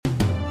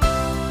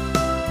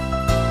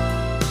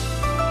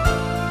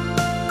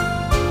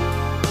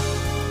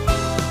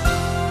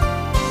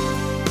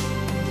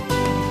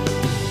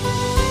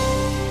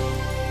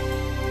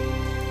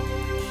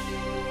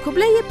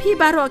พี่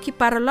บารอคิ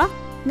ปารล็อก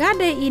งา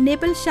เดอีเนเ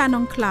ปิลชานอ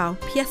งคลาว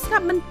เพียสกั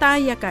บมันตา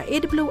ยกะ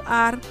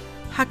AWR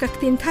ฮักกะ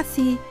ตินคา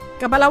ซี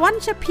กับบาลาวัน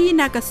ชะพี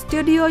นากะสตู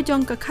ดิโอจง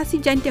กะคาซี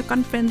จันเตียคอ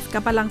นเฟรนซ์กั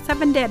บบาลัง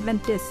7 Day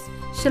Adventist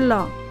ฉล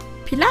อง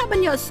พิลาบัญ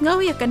ญัติเงา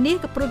ยกันนี้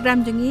กับโปรแกรม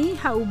จงี้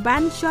ฮาอุบั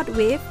นช็อตเว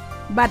ฟ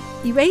บัด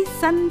อีเว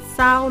ซันซ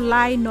าวไล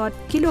น์นอต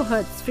กิโลเฮิ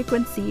รตซ์ฟรีเคว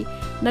นซี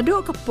นาดู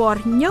กับปอ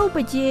ร์เงาป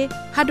ะเจ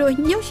ฮาโด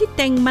เงาชิเ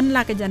ต็งมันล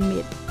ากะจันเม็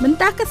ดมัน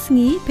ตากะส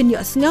งีเป็นย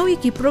อเงา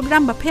กี่โปรแกร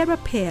มบะเพ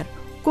ร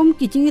กุม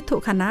กิจิงทุ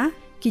ขนะ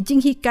กิจิง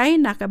ฮิไก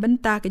นักบัน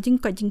ตากิจิง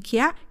กอจิงเขี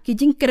ยกิ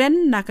จิงเครน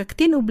นักก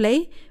ตินอุเบล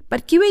ปัด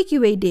กิเ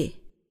วเด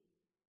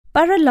ป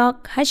าราล็อก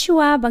ฮัชว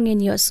าบังเงิน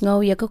ยอสเงา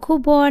ยกคู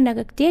บอนักก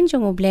ตินจ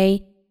งอุเบล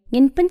เงิ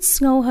นเป็น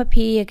เงาฮับ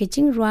พีกิ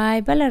จิงไร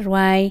บาลาร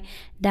าย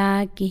ดา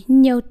กิหิน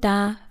ยอตา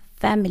แ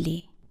ฟมิลี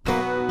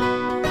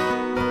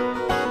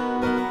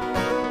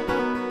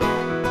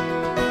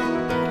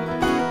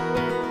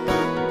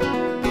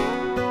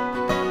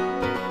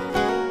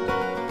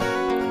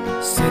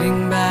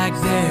Sitting back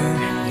there,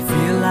 you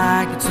feel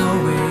like it's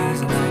always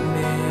a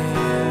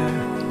nightmare.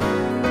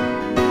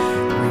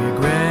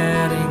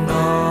 Regretting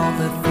all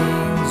the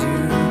things you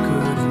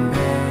couldn't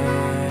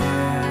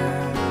bear.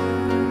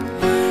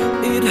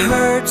 It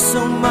hurts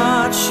so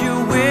much you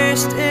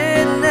wished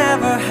it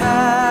never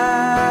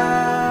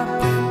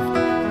happened.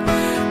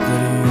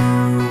 That you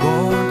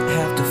won't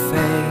have to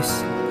face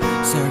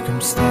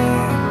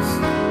circumstance.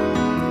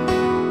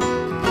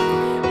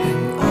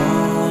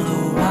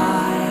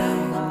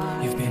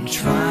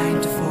 Trying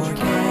to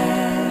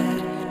forget,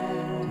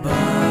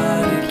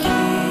 but it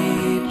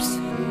keeps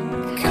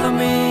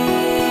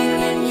coming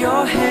in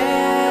your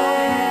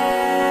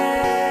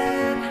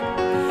head,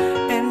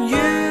 and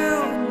you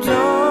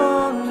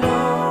don't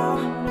know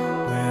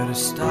where to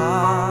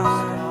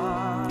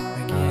start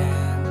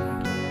again.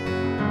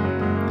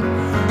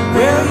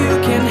 Well, you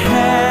can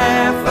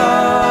have a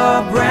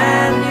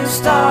brand new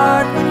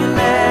start when you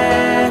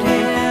let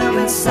him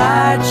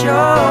inside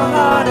your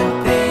heart, and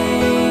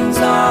things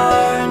are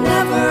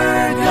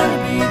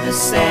the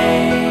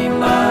same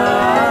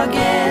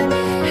again.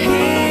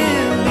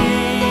 He'll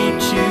lead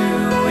you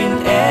in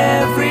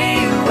every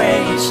way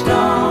each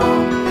dawn.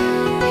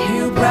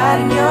 He'll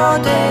brighten your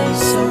day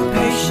so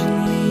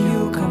patiently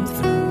you come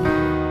through.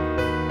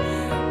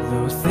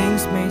 Though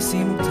things may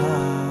seem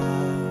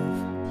tough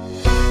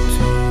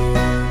to you.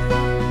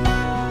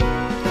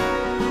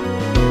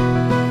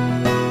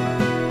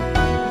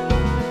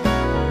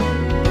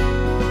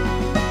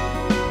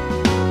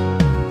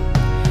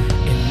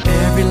 In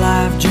every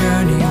life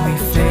journey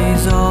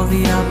all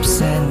the ups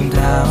and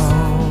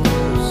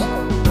downs.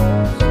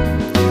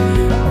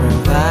 Well,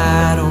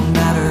 that don't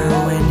matter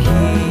when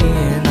he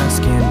and us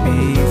can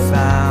be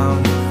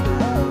found.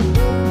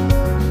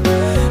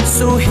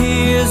 So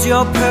here's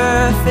your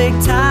perfect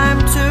time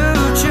to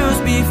choose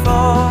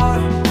before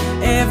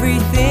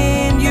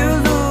everything you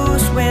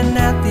lose, when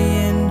at the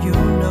end you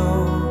know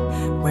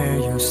where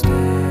you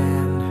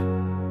stand.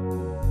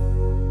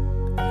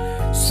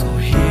 So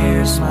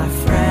here's my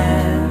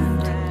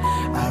friend,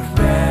 I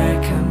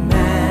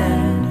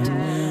recommend,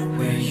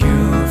 where you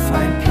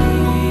find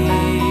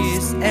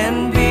peace and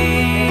be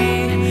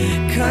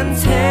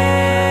content.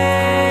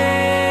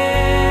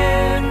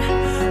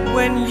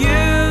 When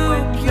you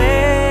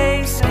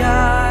place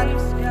God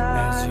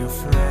as your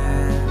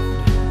friend,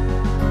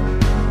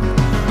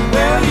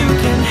 well, you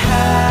can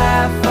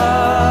have a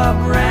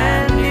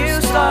brand new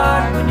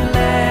start when you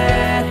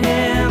let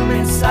him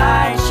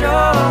inside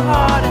your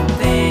heart, and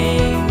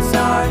things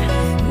are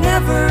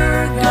never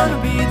gonna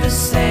be the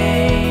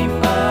same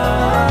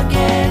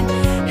again.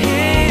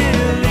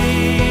 He'll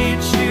lead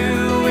you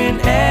in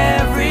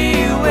every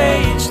way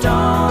each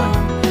dawn.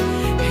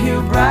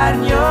 He'll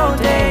brighten your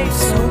day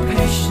so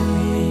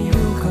patiently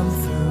you come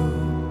through.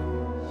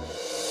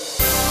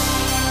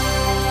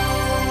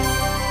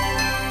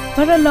 ป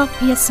าราล็อกเ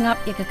พียสงับ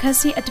เอกคัส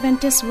ซี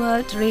Adventist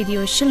World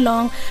Radio ฉลอ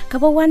งกั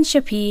บวันช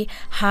พี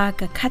หา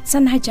กคัดสั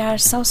นหจาร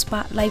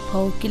siewspahไลโพ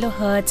กิโลเ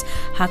ฮิรตซ์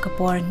หากป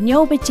อร์เนีย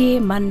วไปเจ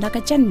มันละก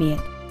จันเมียด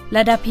ล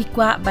ะดาพิก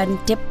ว่าบัน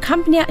เจ็บค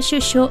ำเนีย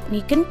ชุ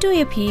นี่กันตุ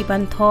ยพีบั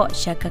นทอ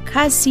ชักค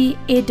าซี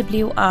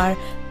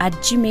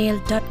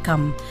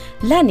awr@gmail.com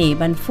และนี่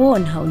บันโฟ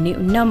นเฮานิว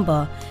นัมเบอ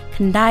ร์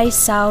คันได้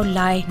ซาวไล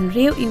น์เ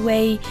รียวอีเว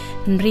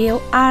เรียว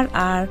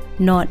RR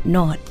not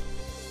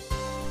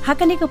หา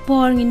กนี่ก็ปอ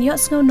ร์งินยอ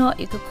สเงาโน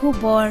อีกคู่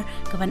บอร์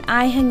กับบันไอ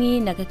หังี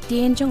นักเตี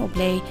ยนจงอุเบ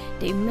ลเ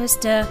ดมิส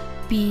เตอร์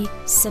ปี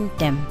ซันเ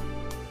ต็ม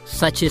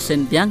สัจเซ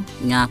นเปียง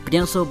งาเปีย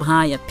งโซบา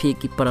ยพี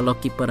กิปราล็อก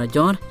กิปราจ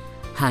อร์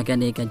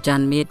Hagan eka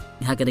janmit,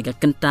 hagan eka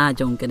kentah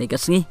jong kan eka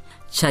sengi,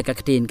 cakap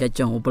ketin ke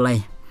jong ubelai.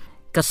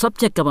 Ke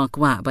subjek ke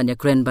bangkwa banyak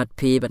kren bat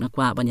pi,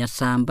 bangkwa banyak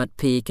sam bat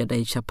pi ke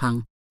dai sapang,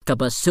 ke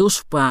bat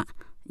siewspah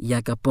ya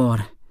ke por.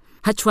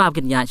 Hachwab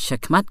kan ya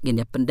syakmat kan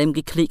ya pendem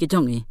ki klik ke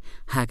jong ni,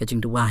 hagan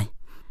jong duai.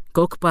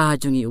 Kau kepa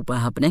jongi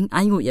upah peneng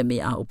ayu ya me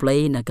a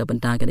ubelai nak ke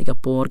bentang kan eka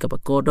por ke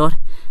bat kodor,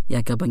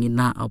 ya ke bangin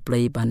na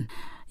ubelai ban.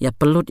 Ya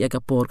pelut ya ke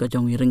por ke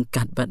jong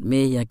ringkat bat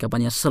me, ya ke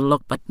banyak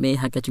selok bat me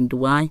hagan jong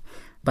duai.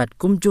 Bat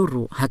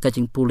kumjuru haka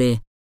jing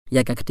pule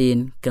ya ka ktin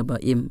ka ba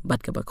im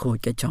bat ka ba khoi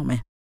ka chong me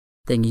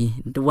tengi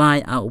duai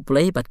a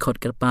uplei bat khot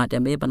ka pa ya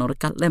me banor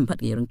kat lem bat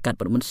gi rang kat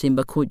bat Mynsiem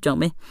ba khoi chong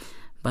me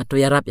ba to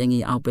yarap yang i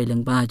au pe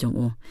leng ba jong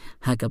o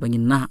ha ka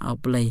bangin na au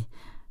play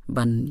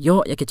ban yo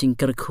ya ka jing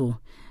ker khu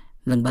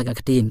leng ba ka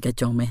ktin ka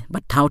chong me ba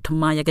thau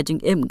thma ya ka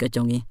jing em ka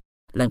chong i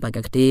leng ba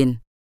ka ktin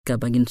ka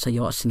bangin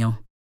sayo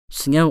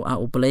sngew a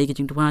uplay ka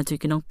jing twa chi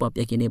kinong pop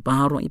ya kini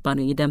ba ro i pan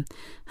ngi dam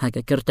ha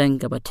ka kerteng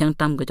ka ba thiang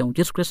tam ka jong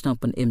Jesus Christ na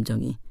pen em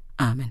jong i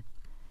amen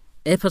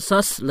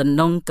Ephesus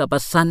lenong ka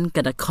basan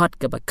ka da khot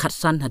ka ba khat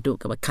san hadu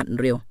ka ba khat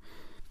riu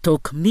to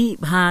khmi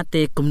bha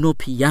te kumno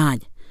phiyaj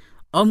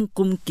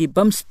kum ki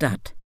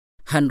bamstad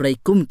hanrai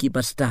kum ki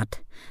bastad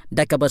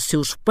da ka ba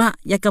siewspah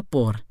ya ka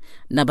por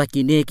na ba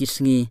kine ki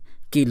sngi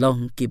ki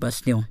long ki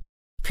basnyo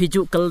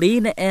phiju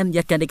kali na em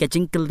ya ka de ka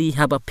jingkali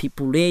ha ba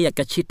phipule ya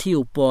ka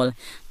chithiu pol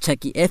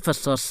chaki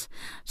Ephesus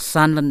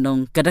san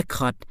lanong ka da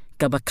khot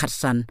ka ba khat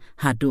san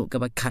hadu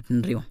ka ba khat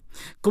riu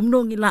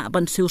kumno ngila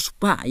ban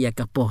siewspah ya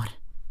ka por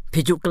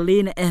phiju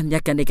kali na em ya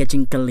ka de ka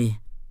jingkali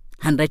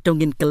hanrai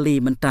tongin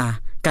kali menta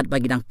kat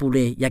bagi dang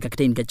pule ya ka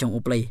ktin ka chong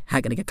uplay ha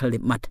ka de ka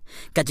khlip mat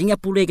ka jingya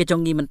pule ka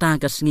chong ngi menta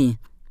ka sngi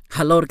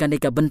halor kan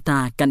ka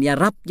benta kan ya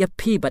rap ya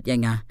phi bat ya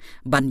nga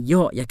ban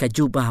yo ya ka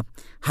jubab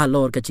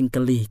halor ka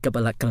jingkali ka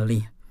balak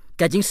kali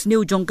ka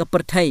jingsniew jong ka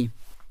pyrthei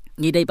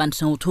ngi dai ban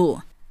sau thu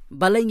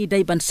balai ngi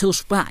dai ban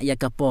siewspah ya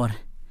ka por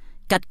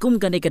kat kum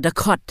kan ka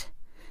dakhot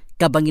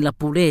ka bangila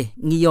pule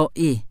ngi yo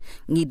e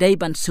ngi dai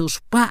ban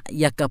siewspah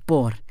ya ka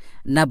por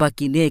na ba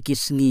kine ki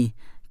sngi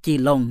ki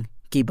long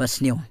ki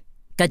basnyo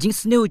ka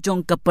jingsniew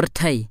jong ka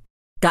pyrthei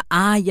ka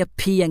aya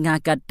phi nga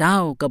ka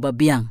daw ka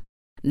babiang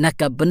na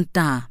ka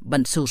benta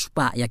ban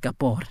siewspah ya ka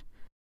por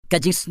ka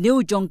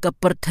jingsniew jong ka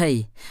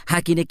pyrthei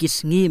hakine ki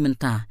sngi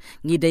menta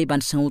ngi dei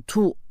ban sau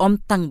thu om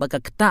tang ba ka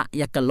ktah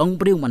ya ka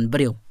longbriew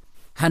manbriew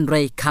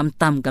hanrei kham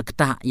tam ka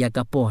ktah ya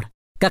ka por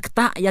ka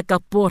ktah ya ka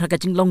por ha ka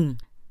jinglong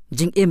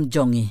jingim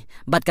jongi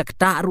bat ka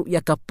ktah ru ya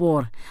ka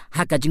por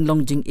ha ka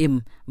jinglong jingim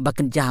ba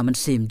kynja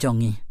Mynsiem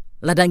jongi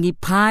ladangi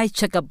pai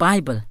chaka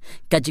Bible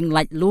ka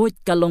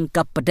jinglaitluid ka long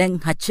ka pedeng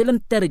ha chilen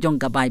ter jong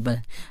ka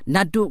Bible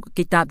nadu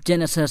kitab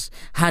Genesis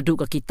hadu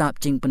ka kitab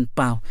jing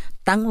penpau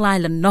tang lai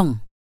lenong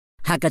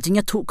ha ka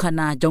jingya thu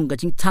khana jong ka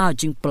jing thau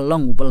jing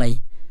pelong ubelai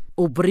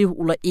ubriu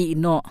ula i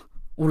no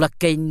ula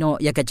kai no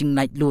ya ka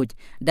jinglaitluid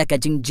da ka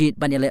jing jit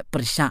banele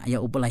persya ya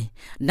ubelai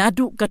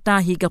nadu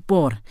kata hi ka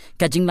por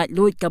ka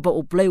jinglaitluid ka ba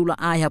uplay ula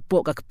ai ha po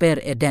ka per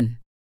Eden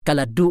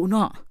kala du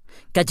no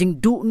ka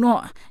jing du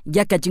no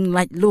ya ka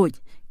jinglaitluid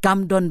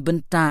kam don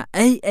benta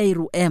ai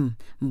ru em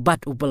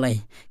bat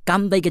uplay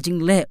kam dai ka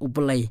jing le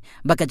uplay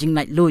ba ka jing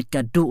laitluid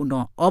ka du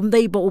no om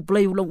dai ba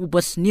uplay long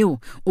ubasniu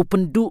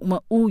upen du ma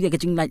u ya ka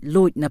jing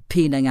laitluid na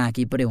phi na nga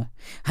ki breu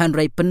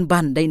hanrai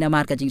penban dai na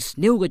mar ka jing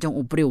sniu ka jong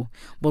ubreu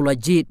bola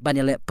jit ban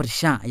le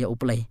persya ya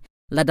uplay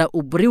lada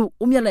ubreu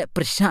ya le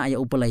persya ya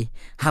uplay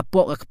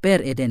hapo ka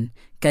per Eden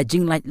ka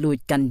jing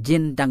laitluid kan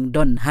jin dang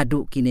don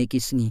hadu kine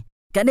kisngi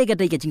kane ka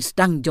dai ka jing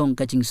stang jong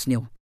ka jing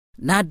sniu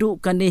nadu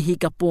kane hi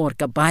kapor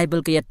ka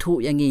Bible ka yathu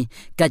yangi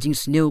ka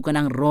jingsniew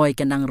kanang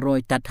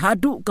roy tat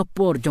hadu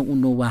kapor jong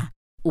unowa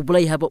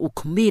ublai haba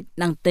ukmit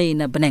nang te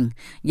na beneng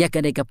ya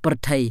kane ka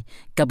pyrthei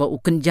ka ba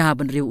ukynja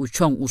ban riu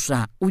uchong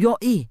usa uyo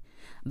i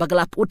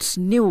bagalap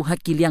utsniw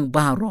hakiliang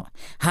baro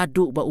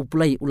hadu ba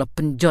ublai ula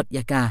penjot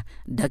ya ka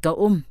daga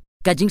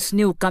ka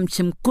jingsniew kam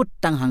chimkut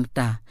tang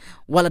hangta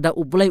wala da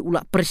ublai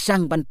ula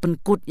persang ban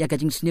penkut ya ka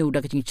jingsniew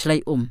da ka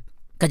jingchlai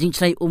kajing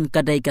chlai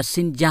kadai ka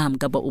sinjam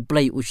ka ba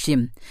uplay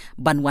usim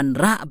banwan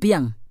ra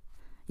biang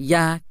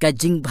ya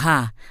kajing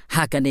bha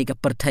ha kane ka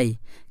pyrthei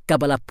ka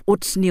balap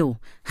utsniw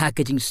ha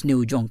kajing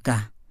sniw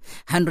jongka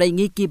hanrai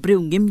ngi ki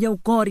breu ngim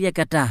yau kor ya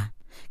kata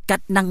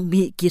kat nang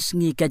mi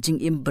kisngi kajing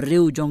im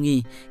breu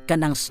jongi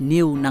kanang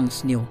sniw nang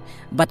sniw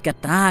bat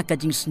kata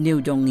kajing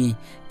sniw jongi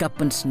ka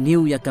pen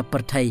sniw ya ka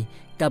pyrthei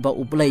ka ba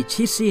uplay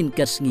chisin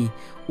kasngi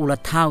ula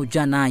thau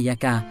jana ya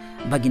ka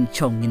bagin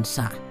chongin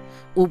sa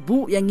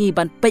ubu yang ngi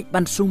ban pek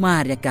ban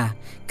sumar ya ka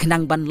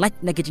kenang ban lach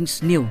na kajing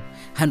sniw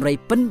hanrai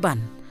penban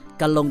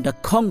kalong da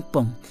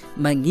kongpong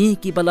mangi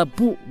ki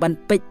balabu ban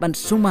pek ban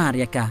sumar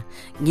ya ka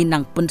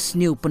nginang pen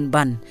sniw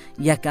penban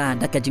ya ka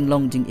da kajing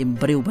long jing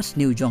imbreu bas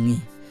sniw jongi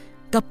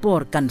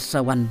kapor kan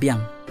sawan biang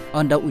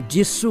onda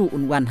ujisu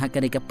unwan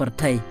hakane ka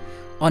pyrthei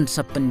on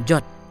sa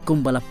penjot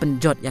kumbala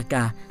penjot ya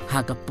ka ha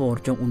kapor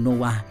jong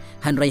unowa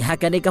hanrai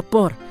hakane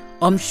kapor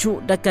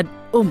omshu dakad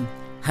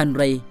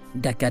hanrai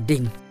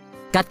dakading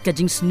kat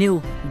kajing sniw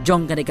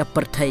jong kane ka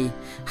pyrthei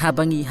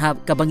habangi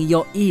kabangi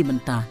yo i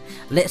menta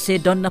le se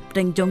don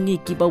napteng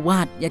jongi ki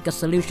bawat ya ka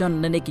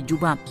solution lane ki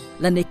jubab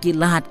lane ki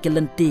lat ke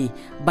lynti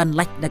ban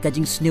lach na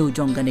kajing sniw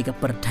jong kane ka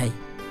pyrthei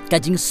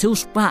kajing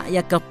siewspah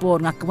ya ka por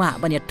ngakwa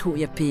ban ya thu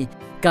ya pi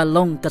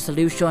kalong ka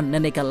solution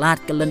lane ka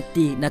lat ke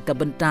lynti na ka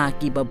benta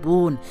ki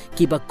babun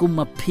ki bakum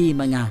ma phi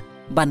manga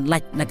ban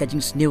lach na kajing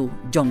sniw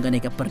jong kane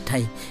ka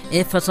pyrthei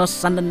Ephesus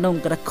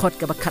sananong ka khot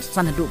ka bakhat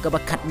san hadu ka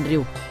bakhat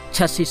riu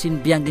chasisin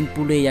biang din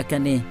pule ya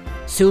kane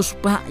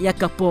siewspah ya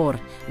kapor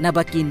na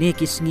baki ne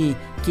kisngi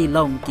ki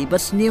long ki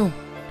basniw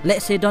le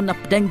sedon na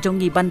pedeng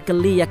jongi ban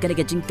keli ya kene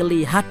ka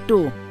jingkeli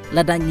hatu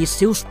ladangi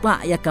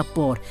siewspah ya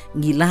kapor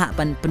ngila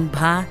ban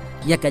pynbna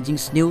ya ka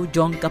jingsniew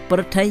jong ka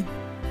pyrthei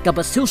ka ba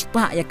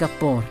siewspah ya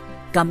kapor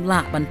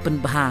kamla ban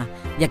pynbna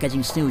ya ka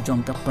jingsniew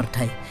jong ka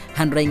pyrthei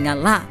hanrei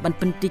ngala ban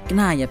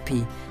pentikna ya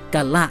pi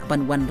kala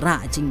ban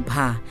wanra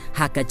jingbha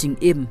ha ka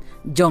jingim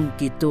jong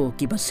kitu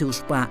ki ba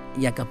siewspah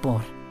ya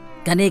kapor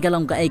kane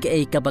galong ka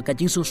ai ka ba ka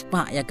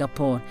jingsiewspah ya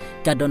kapor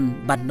kadon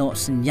banno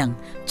senyang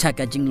cha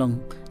ka jinglong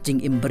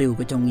jing imbreu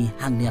ka jongi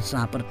hang nia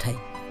sa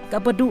pyrthei ka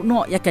badu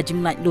no ya ka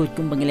jinglaitluid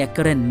kum bangilia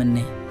keren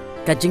menne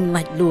ka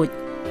jinglaitluid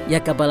ya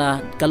ka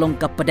bala kalong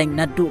ka pedeng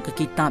nadu ka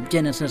kitab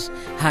Genesis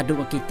hadu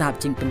ka kitab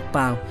jing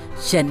penpau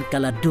sen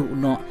kala du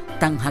no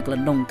tang hak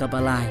lanong ka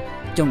balai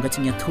jong ka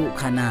jingya thu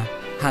khana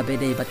ha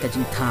bede bat ka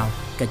jing thau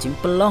ka jing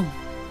pelong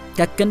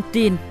ka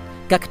kentin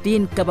ka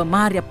ktin ka ba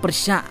maria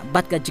persya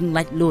bat ka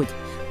jinglaitluid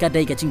ka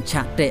dai ka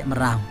jingshah te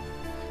mraw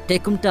te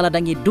kum tala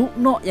dangi du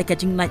no ya ka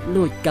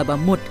jinglaitluid ka ba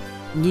mut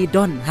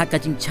ngidon ha ka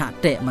jingshah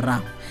te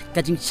mraw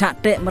ka jingshah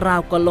te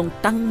mraw ko long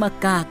tang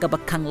maka ka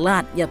bakang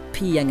lat ya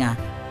pianga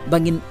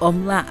bangin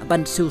omla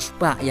ban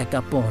siewspah ya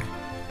kapor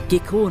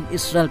kikun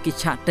Israel ki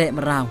chate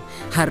mraw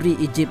hari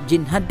Egypt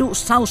jin hadu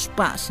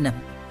siewspah snam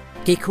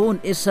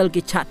kikun Israel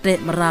ki chate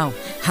mraw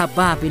ha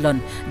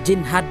Babilon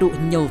jin hadu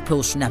nyau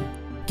snam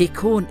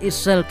kikun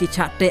Israel ki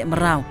chate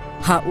mraw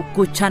ha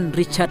kushan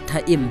Richard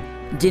Haim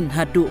jin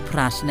hadu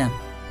prasnam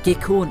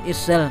kikun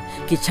Israel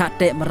ki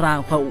chate mraw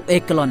ha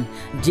eklon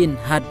jin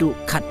hadu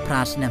khat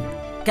prasnam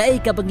kai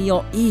ka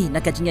bangio I na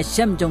ka jinga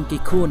sem jong ki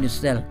kun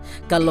Israel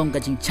kalong ka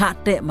jing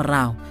chate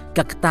mraw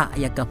ka ktah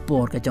ya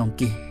kapor ka jong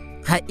ki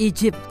ha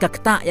Egypt ka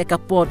ktah ya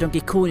kapor jong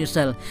ki kun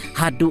Israel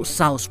hadu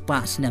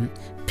siewspah snam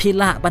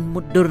phila ban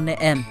mudur ne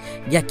em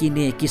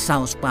yakine ki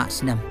siewspah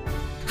snam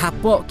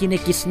hapo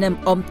kine ki snam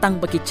om tang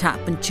ba ki cha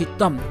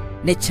penchitom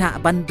ne cha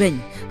ban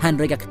ben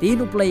han re ka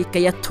ktinu play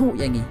kaya thu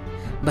yangi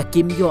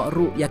bakim yo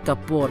ru ya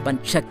kapor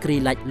ban chakri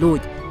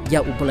lait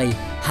ya uplay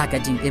ha ka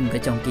jing em ka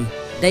jong ki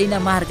dai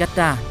na mar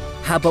kata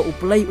haba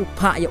uplay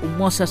upha ya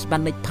Moses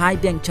ban nai phai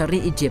beng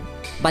chari Egypt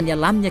ban ya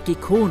lamnya ki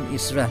kun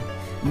Israel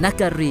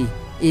nakari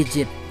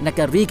Egypt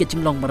nakari ke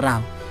jinglong mraw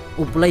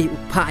uplay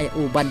upha ya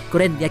uban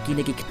kren ya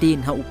kini ki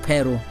ktin ha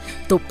upero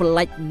to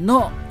pelai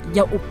no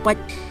ya upat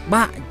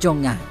ba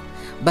jonga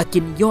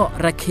bakin yo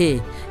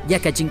rakhe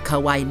ya ka jing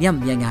khawai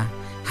nyam yanga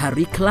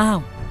hari klau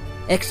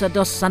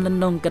Exodus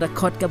sananong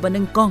kadakot ka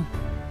banengkong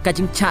ka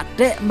jing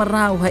chate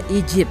mraw ha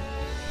Egypt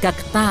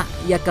kakta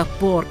ya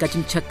kapor ka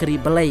jing chakri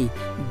balai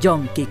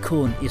jong ki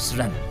kun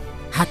Israel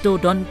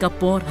hatu don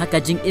kapor ha ka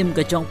jing im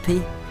ka jong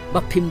pi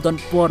bapim don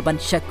por ban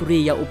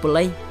chakri ya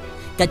upalai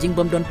ka jing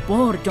bom don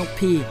por jong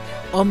pi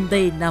om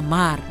dei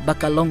namar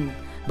bakalong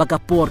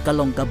bakapor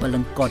kalong ka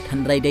balengkot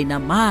hanrai dei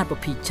namar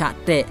pi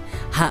chate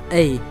ha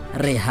ai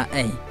re ha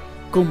ai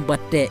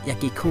kumbate ya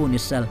ki kun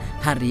Israel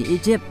hari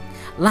Egypt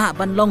la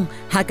ban long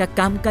ha ka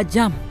kam ka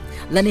jam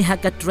lani ha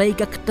ka trai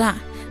ka ktah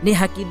ni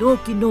hakido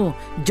kino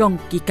jong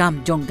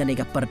kikam jong kane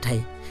ka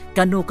pyrthei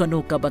kanu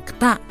ka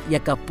bakta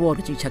ya kapor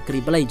jing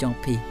chakri balai jong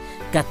pi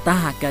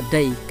kata ka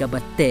dai ka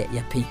bate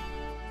ya pi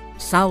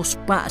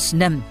siewspah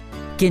snam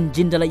kin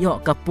jindala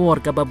yo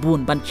kapor ka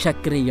babun ban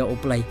chakri ya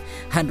uplai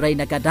hanrai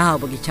na ka daw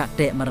bagi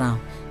chate maraw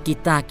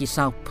kita ki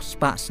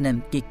siewspah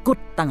snam ki kut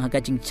tang ha ka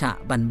jingshah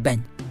ban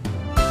ben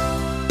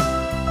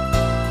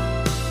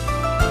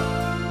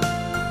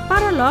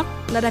paralog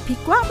lada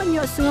pikwa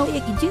banyo sungau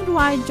ki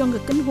jingruai jong ka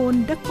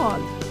kenhon dekol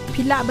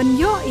pila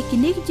banyo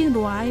ikini ki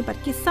jingruai bat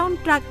ki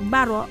soundtrack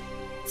baro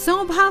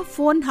song bha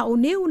phone ha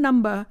new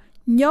number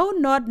nyo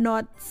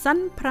not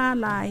san pra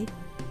lai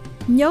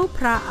nyo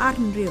pra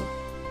arnrio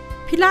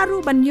pila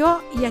ru banyo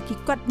ya ki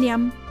kot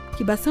niam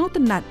ki basong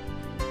tenat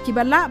ki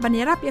bala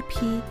banirap ya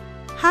phi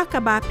ha ka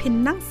ba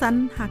phin nang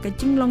san ha ka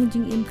jinglong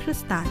jing im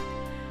kristan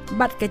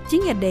bat ka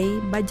jing ya dei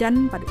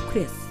bajan bat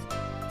kris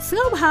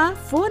song bha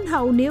phone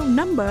ha new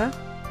number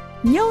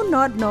nyo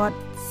not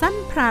san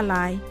pra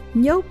lai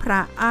nyo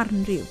pra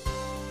arnrio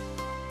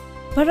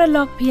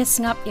Paralog PS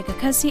ngap ya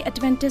kakasi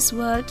Adventist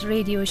World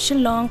Radio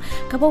Shillong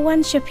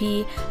kabawan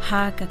shapi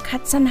ha ka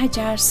khatsan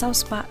hajar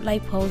siewspah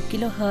laipol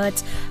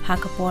kilohertz ha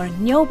kapor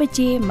nyo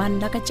beje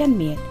man laka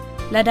janmet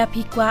lada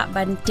pikwa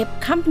ban tip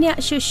company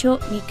shushu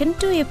ni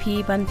kentu ya pi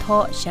ban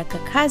tho sha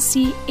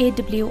kakasi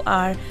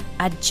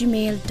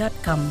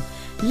awr@gmail.com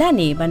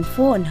lani ban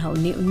phone ha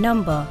ni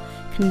number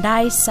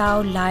khandai sao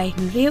lai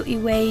real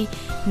iway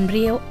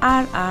real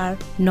rr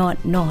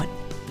not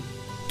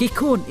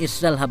kikun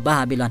Israel ha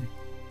Babilon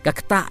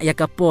kakta ya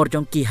kapor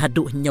jong ki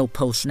hadu nyau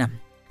pausnam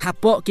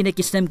hapo kine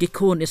kisnem ki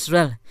kun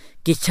Israel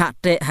ki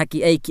chate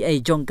haki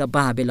ai jong ka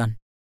Babilon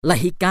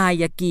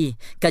lahikai ya ki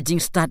ka jing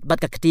stad bat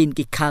ka ktin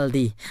ki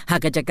khaldi ha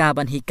ka jaga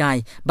ban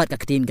hikai bat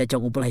ka ktin ka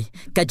jong ublai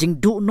ka jing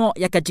du no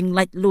ya ka jing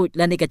laitluid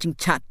lani ka jing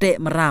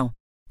chate mraw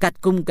kat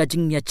kum ka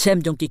jing ya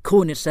chem jong ki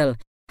kun Israel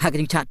ha ka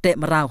jing chate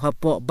mraw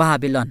hapo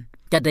Babilon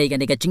kadai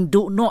ka ni ka jing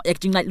du no ya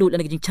jing laitluid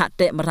lani ka jing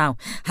chate mraw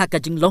ha ka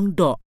jing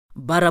longdo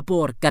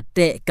barapor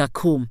kate ka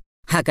kum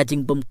ha ka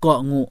jing bom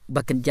ko ngu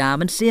bakanja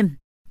Mynsiem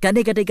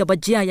Kane ka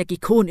bajia ya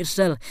ki khun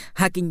Israel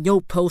hakin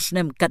nyo post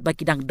nem kat ba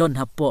kidang don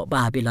hapo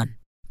Babilon.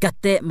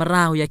 Kate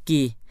mraw ya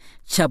ki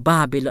cha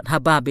Babilon ha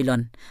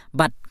Babilon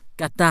bat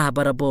kata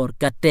barabor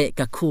kate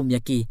ka khum ya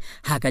ki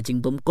ha ka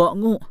jingbum ko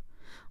ngu.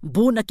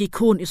 Bu na ki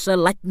khun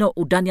Israel no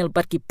u Daniel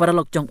bat ki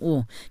paralok jong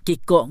u ki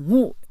ko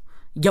ngu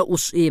ya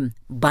usim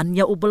ban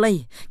ya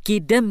ublay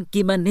ki dem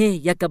ki mane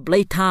ya ka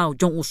blay thau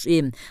jong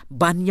usim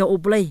ban ya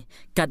ublay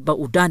kat ba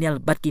u Daniel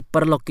bat ki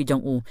parlok ki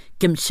jong u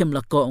kim sim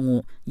la ko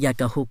ngu ya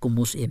ka hukum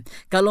musim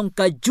kalong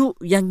ka ju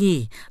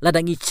yangi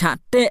ladangi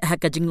chate ha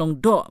ka jinglong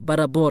do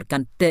barabor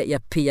kan te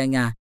ya pi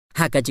yanga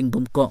ha ka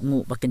jingbum ko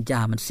ngu ba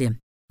kynja Mynsiem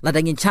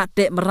ladangi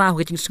chate mraw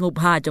ka jing sngub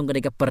ha jong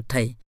ka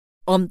pyrthei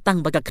om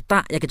tang baka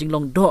ktah ya ka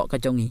jinglong do ka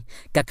jongi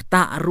ka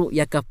ktah aru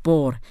ya ka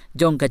por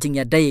jong ka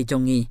jingya dai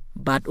jongi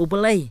bat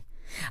ublay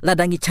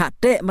ladangi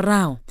chate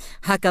mraw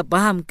haka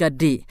baham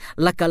kadi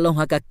lakalong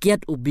haka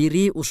kiat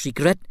ubiri u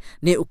secret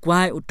ne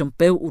ukwai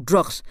utempeu u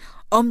drugs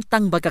om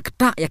tang baka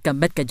ktah ya ka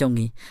met ka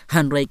jongi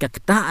hanrei ka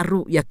ktah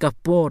aru ya ka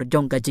por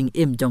jong ka jing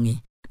im jongi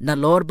na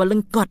lor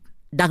balengkot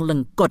dang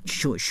lengkot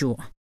shu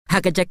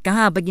haka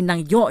jaka bagi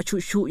nang yo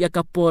shu ya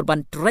ka por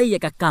ban trei ya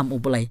ka kam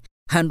ublai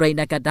hanrei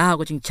na ka daw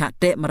ko jing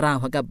chate mraw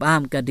haka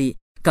baham kadi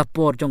ka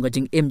por jong ka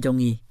jing im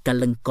jongi ka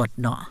lengkot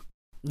no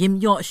ngim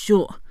yo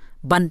shu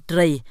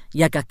bantrei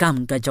ya ka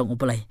kam ka jong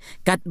uplai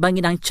kat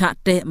banginang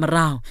chate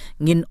mraw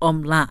ngin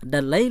om la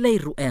da lei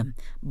ruem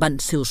ban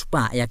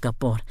siewspah ya ka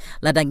por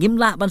la da ngim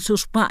la ban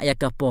siewspah ya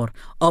ka por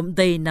om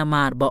dei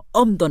namar ba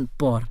om don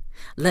por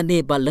la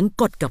ne ba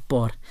lengkot ka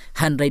por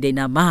han rei dei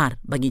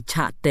namar bangi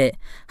chate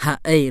ha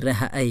ai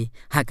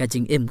ha ka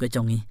jing im ka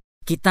jongi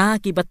kita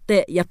ki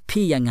batte ya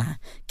pi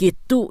yanga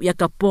kitu ya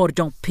ka por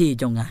jong pi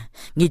jonga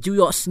ngi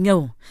juyo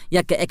sngew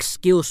ya ka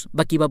excuse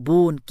baki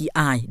babun ki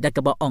ai da ka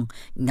baong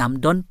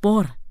ngam don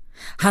por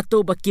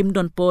hato bakim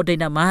don por de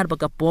namar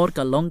baka por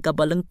ka long ka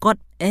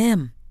balengkot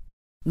em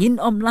ngin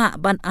om la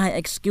ban ai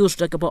excuse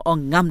da ka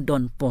baong ngam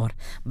don por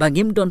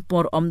bangim don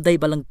por om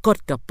dei balengkot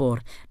ka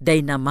por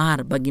de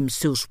namar bangim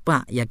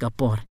siewspah ya ka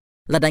por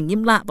ladang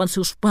ngimla ban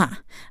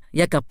siewspah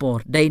ya ka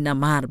por dai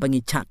namar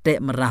bangi chate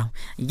mraw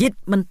yit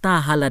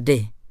menta halade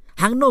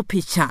hangno pi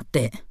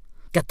chate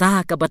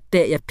kata ka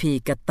batte ya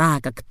pi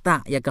kata ka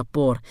ktah ya ka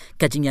por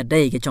ka jingya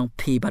dai ke jong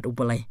pi bat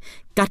ubalai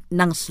kat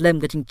nang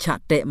slem ka jing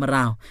chate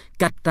mraw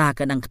kata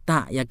ka nang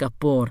ktah ya ka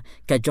por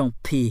ka jong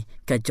pi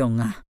ka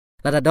jonga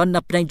lada don na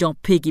preng jong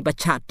pi ki ba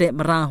chate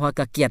mraw ha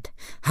ka kiat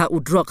ha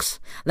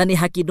udrox lani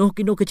hakino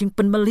kino ka jing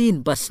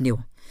penmelin basniu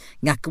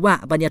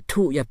ngakwa banya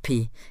thu ya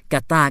pi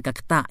kata ka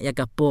ktah ya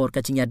ka por ka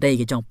jingya dai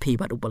ke jong pi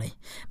bat ubalai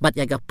bat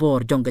ya ka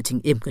por jong ka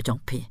jing im ka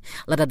jong pi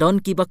lada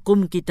don ki ba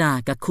kum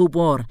kita ka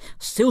khubor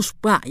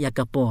siewspah ya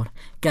ka por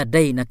ka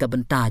dai na ka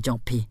benta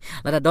jong pi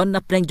lada don na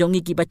preng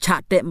jongi ki ba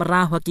chate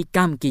mraw ki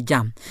kam ki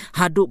jam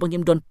hadu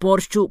bangim don por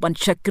chu ban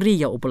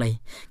chakri ya ubalai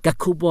ka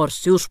khubor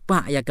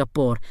siewspah ya ka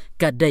por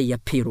ka dai ya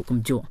pi ru kum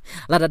ju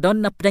lada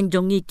don na preng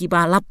jongi ki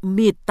ba lap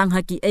mit tang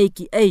ha ki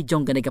ai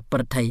jong ka ne ka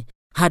pyrthei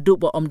hadu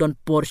ba om don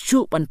por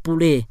shu pan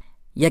pule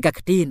ya ka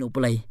ktin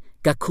uplai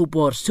ka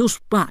khubor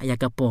siewspah ya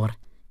ka por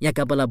ya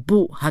ka bala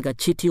bu ha ka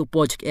chitiu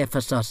project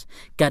Ephesus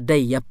ka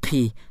dai ya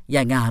pi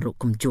ya ngaru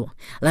kumju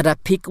lada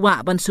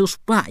pikwa ban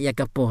siewspah ya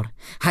ka por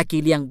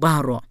haki liang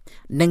baro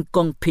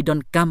nengkong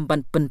pidon kam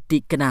ban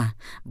penti kena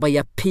ba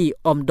ya pi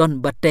om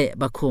don bate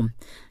bakum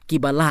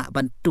kibala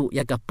bantu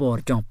ya ka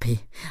por jong pi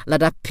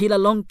lada pila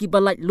long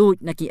kibalai lut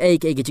na ki ai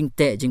ke jing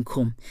te jing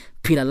khum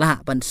pila la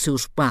ban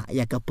siewspah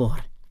ya ka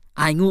por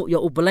ai ngu yo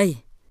uplai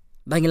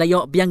bangila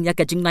yo biang ya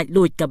ka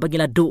jinglaitluid ka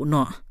bangila du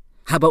no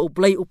haba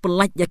uplai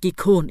upelaj ya ki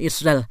khun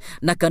Israel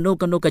nakano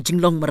ka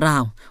jinglong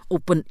mraw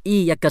upen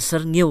I ya ka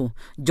serniu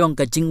jong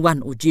ka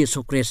jingwan u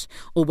Jesus Christ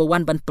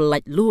ubawan ban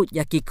pelaj lut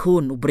ya ki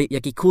khun ubri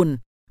ya ki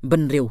khun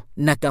benriu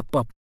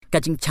nakapop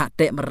ka jing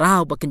chate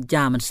mraw ba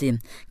kynja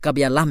Mynsiem ka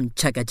bialam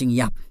cha ka jing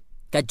yap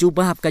ka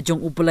jubab ka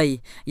jong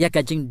uplai ya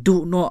ka jing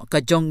du no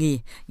ka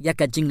jongi ya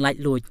ka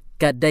jinglaitluid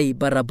ka dai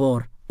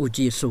barabor u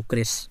Jesus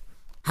Christ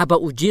haba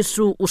u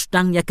Jesu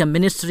ustang ya ka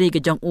ministry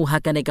ke jong u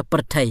ha ka ne ka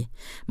pyrthei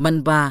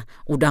manba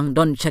udang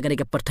don cha ka ne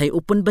ka pyrthei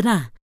upun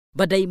bana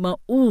badai ma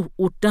u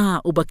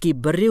uta ubaki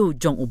beriu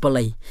jong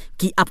ubalai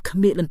ki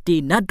apkhmih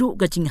lynti nadu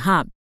ka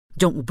jinghah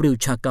jong ubriu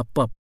cha ka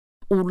pop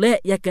ule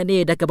ya ka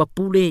ne da ka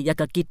bapule ya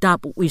ka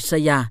kitab u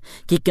Isaiah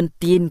ki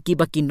kentin ki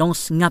baki nong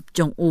ngap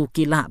jong u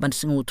ki la ban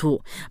sngu thu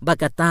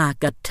bakata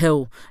ka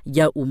thew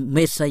ya u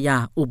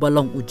Mesaiah u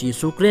balong u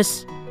Jesus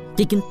Christ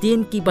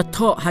Tikintin ki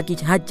batho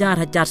haki hajar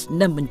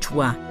nem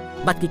menchua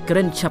baki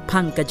keren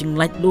chapang ka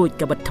jinglaitluid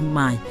ka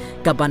bathamai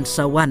ka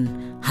bansawan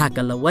ha ka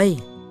lawai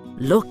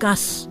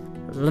lokas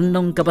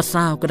lenong ka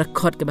basaw ka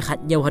dakot ka bakhat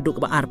nyaw hadu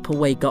ka baar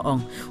phawai ka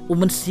ong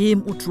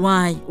Mynsiem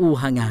utwai u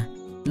hanga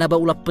naba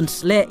ulap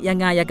pynsleh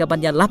yang ya ka ban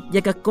lap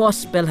ya ka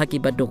gospel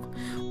haki baduk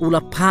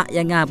ulap ha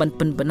yang ban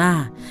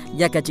pynbna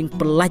ya ka jing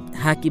pelaj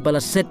haki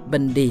balaset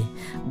bende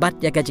bat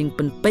ya ka jing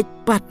penpej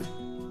pat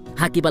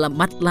haki bala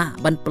matla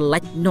ban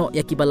pelaj no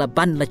ya ki bala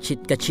ban lachit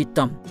ka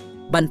chitom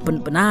ban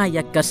pynbna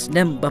ya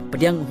kasnem ba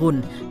pediang hun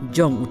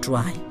jong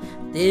utrai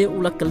te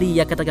ula kali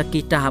ya kata ka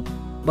kitab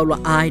baula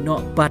ai no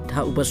bat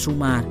ha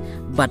ubasumar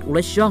bat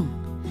ulesyong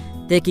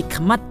teki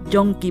khamat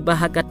jong ki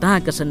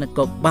bahakata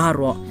kasanakok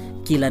baro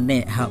kilane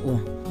ha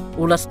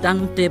ulas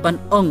dang te ban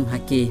ong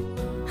haki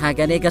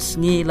hagane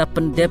gasngi la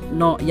pendep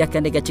no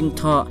yakane ga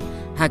jingtho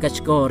haga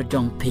skor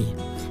jong pi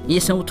ni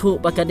sautu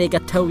bakane ga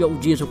thew ya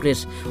Yesus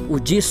Kristus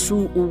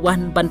Jesu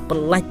uwan ban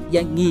pelaj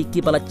yang ngi ki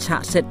bala cha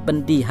set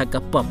bandi haga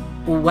pop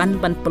uwan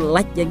ban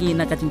pelaj yang ngi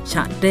na ka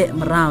jingcha de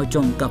mraw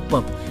jong ka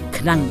pop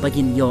khnang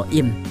bagin yo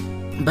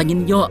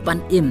ban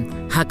im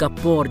haga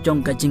por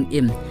jong ka jing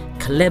im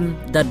klem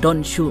da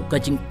don shu ka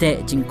jing te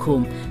jing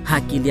khum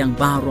haki liang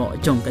baro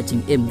jong ka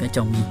jing im ka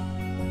jong ni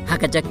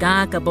haga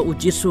jaka ka ba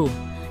Jesu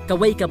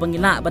kawai ka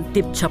bangila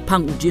bantip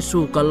chapang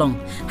Jesu kalong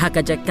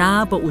haka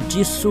jaka ba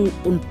Jesu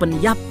un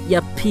penyap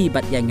ya phi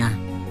bat yanga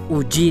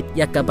ujit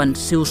ya ka ban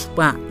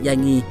siewspah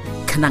yangi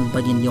khnang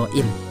bagin yo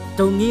im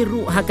to ngi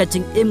ru haka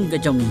jing im ga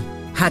jongi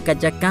haka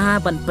jaka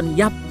ban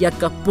penyap ya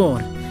ka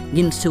por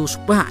ngin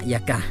siewspah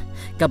ya ka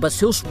ba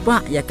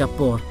siewspah ya ka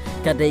por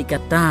kadai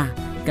kata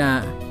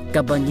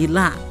ka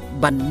bangila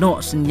ban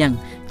no senyang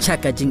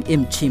chaka jing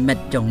im chimet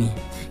jongi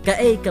ka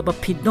ka ba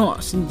phino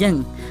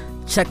senyang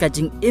chaka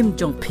jing im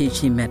jong phi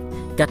chimet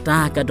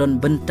kata ka don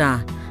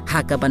benta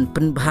haka ban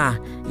penbha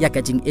ya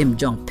ka jing im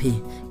jong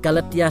phi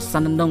kalatia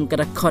sananong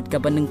ka khot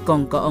ka baneng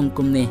kong ka ong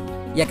kumne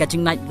ya ka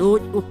jing lynti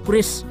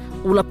upris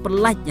ula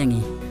pelaj yangi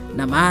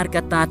namar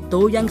kata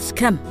to yang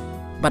scam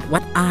but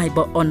what I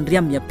ba on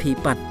riam ya phi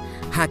pat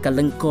haka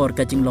lengkor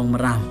ka jing long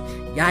mraw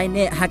yai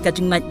ne haka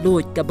jing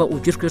lynti ka ba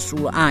Yesus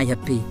Kristus ai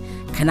happy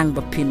khanang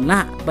ba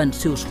pynla ban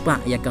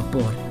siewspah ya ka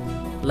por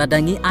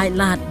ladangi ai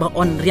lat ba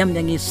on riam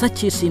yangi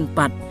sachi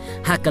sinpat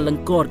haka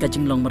lengkor ka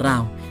jing long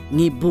mraw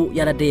ngi bu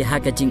yarade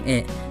haka jing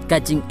e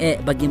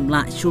bagim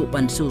la shu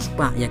ban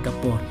siewspah ya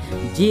kapor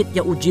jit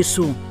ya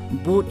Jesu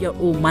but ya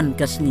man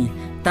kasni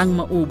tang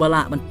ma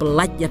bala ban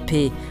pelaj ya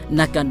pe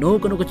nakano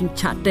kono ko jing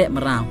chate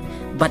mraw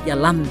bat ya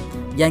lam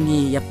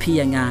yangi ya pi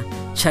yanga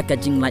chaka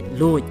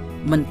jinglaitluid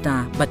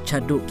menta bat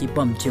chadu ki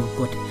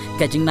bymjukut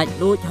ka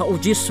jinglaitluid ha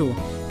Jesu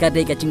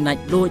kade ka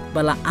jinglaitluid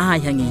bala ai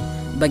hangi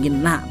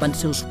bagin la ban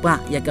siewspah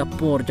ya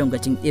kapor jong ka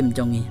jing im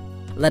jongi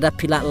lada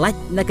pila laj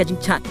na ka jing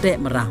chate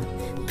mraw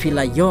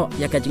pila yo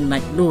ya ka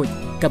jinglaitluid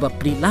ka ba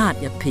prilat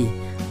ya pi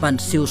ban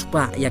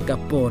siewspah ya ka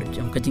por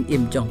jong ka jing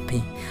im jong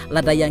pi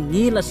lada yang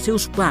ngi la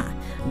siewspah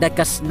da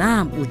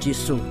kasnam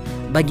Jesu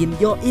bagin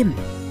yo im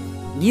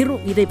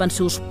ngiru ide ban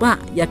siewspah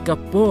ya ka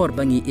por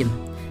bangi im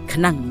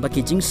khnang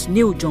baki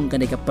jingsniew jong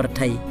ka ne ka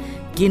pyrthei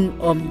kin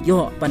om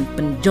yo ban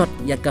penjot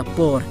ya ka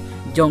por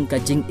jong ka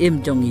jing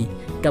im jongi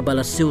ka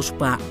bala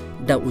siewspah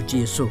da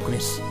Yesus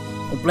Kristus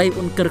uplai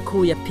un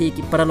kerku ya pi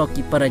ki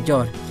paraloki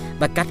parajor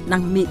bakat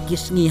nang mi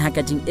kisngi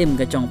haka jing im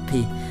ga jong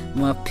pi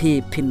ma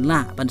pi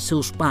pynla ban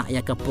siewspah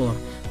ya kapor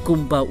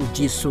kumba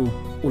Jesu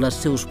ula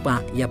siewspah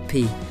ya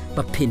pi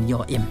ba pyn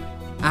yo im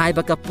ai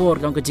ba kapor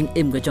jong ga jing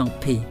im ga jong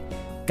pi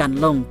kan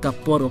long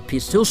kapor pi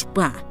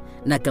siewspah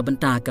na ka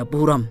benta ka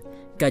buram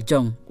ka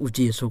jong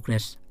Yesus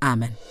Kristus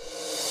amen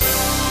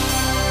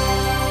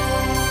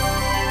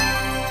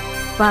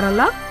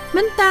Paralog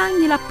mentang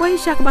nilapoi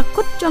syak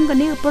bakut jong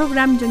kani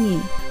program jongi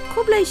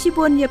kublai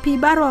sibon ya pi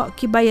baro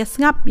ki bayas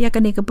ngap ya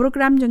kane ke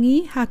program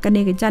jongi ha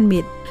kane ke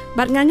janmit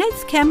bat ngangai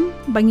scam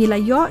bangila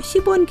yo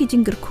sibon ki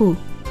jinggerku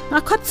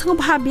ngakot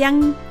sngop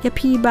habyang ya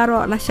pi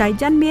baro la shai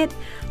janmit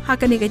ha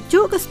kane ke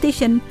ju ke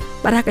station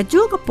bar ha ke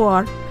ju ke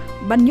por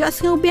ban yo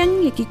sngop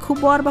byang ya ki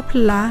khubor ba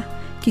phla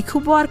ki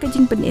khubor ke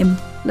jing pen em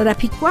la da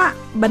pi kwa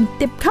ban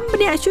tip kham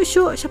bani shu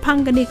shu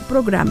shapang kane ke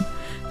program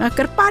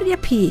ngakar par ya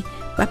pi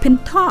ba pen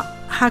tho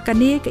ha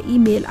kane ke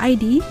email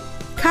id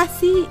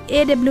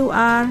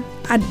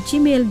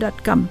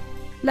awr@gmail.com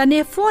la ne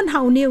phone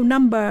hau new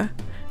number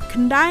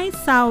khandai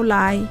sao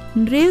lai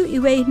rew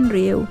iwe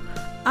rew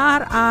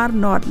rr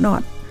not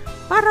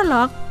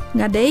paralog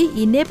ngadei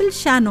enable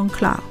shanong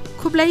kla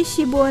kublai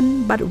shibon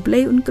bar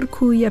ublai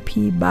unkerku ya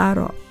phi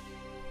baro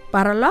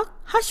paralog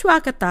hashwa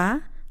kata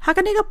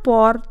hakane ka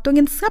por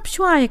tungin sap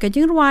shwai ka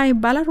jingrwai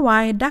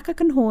balarwai daka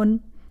kan hon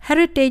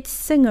heritage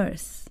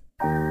singers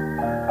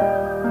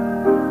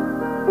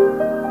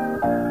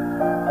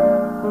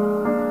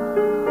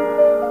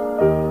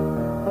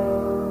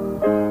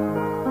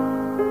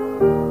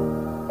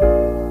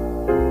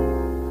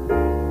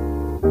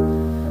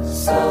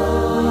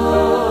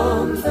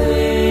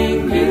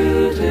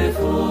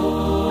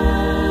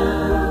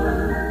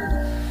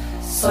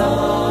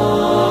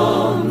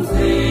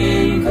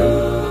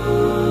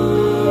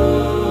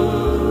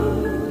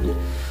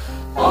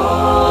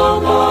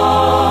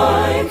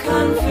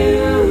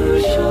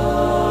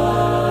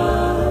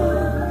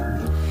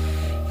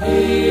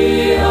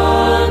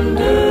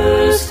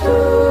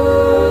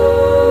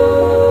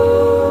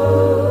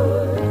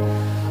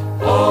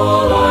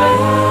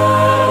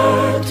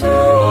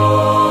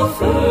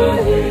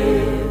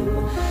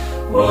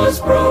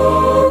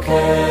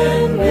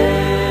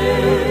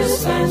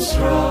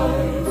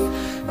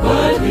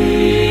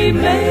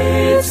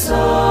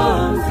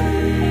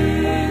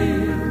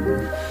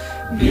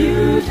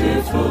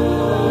beautiful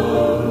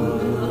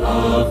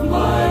of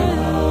my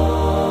life.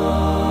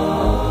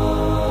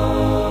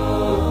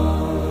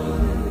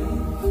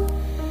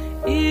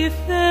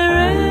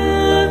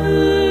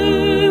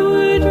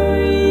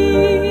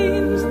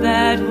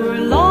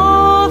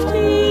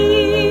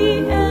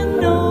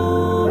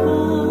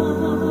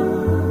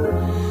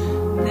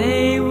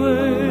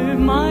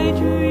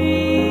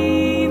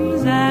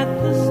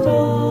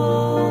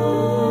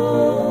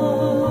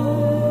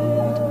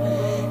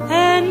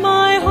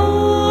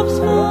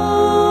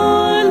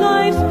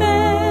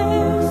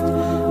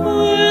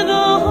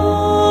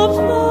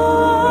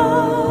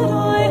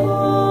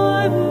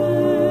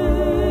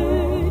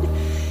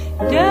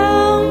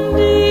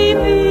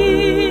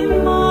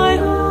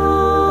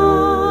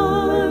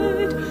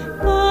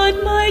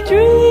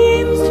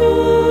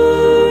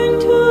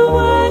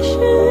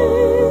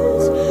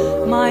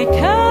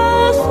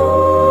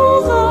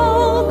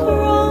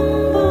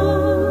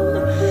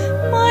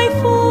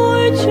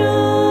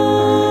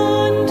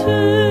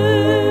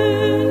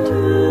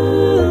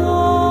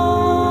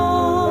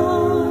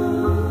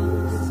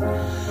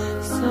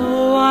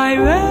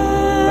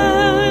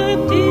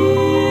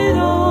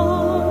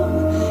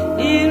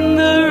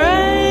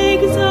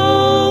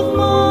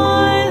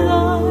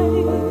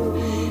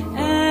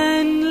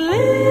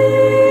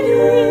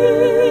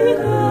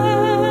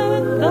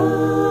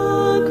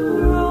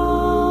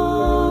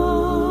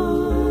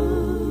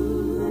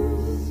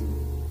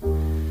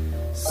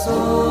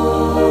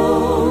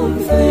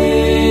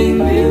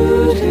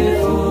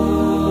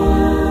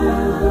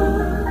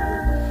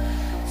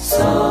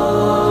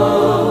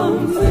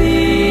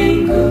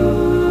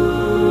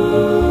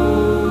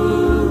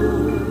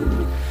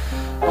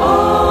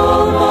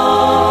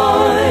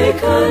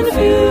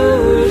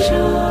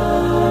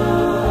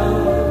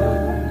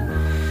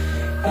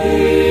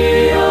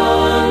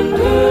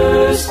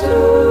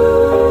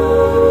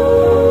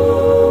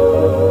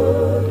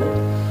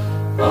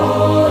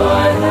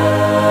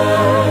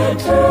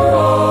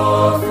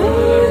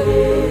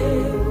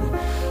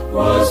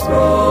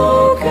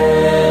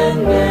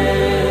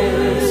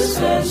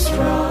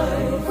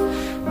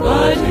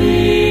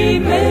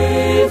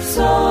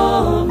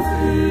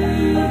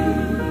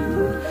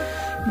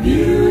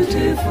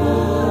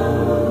 full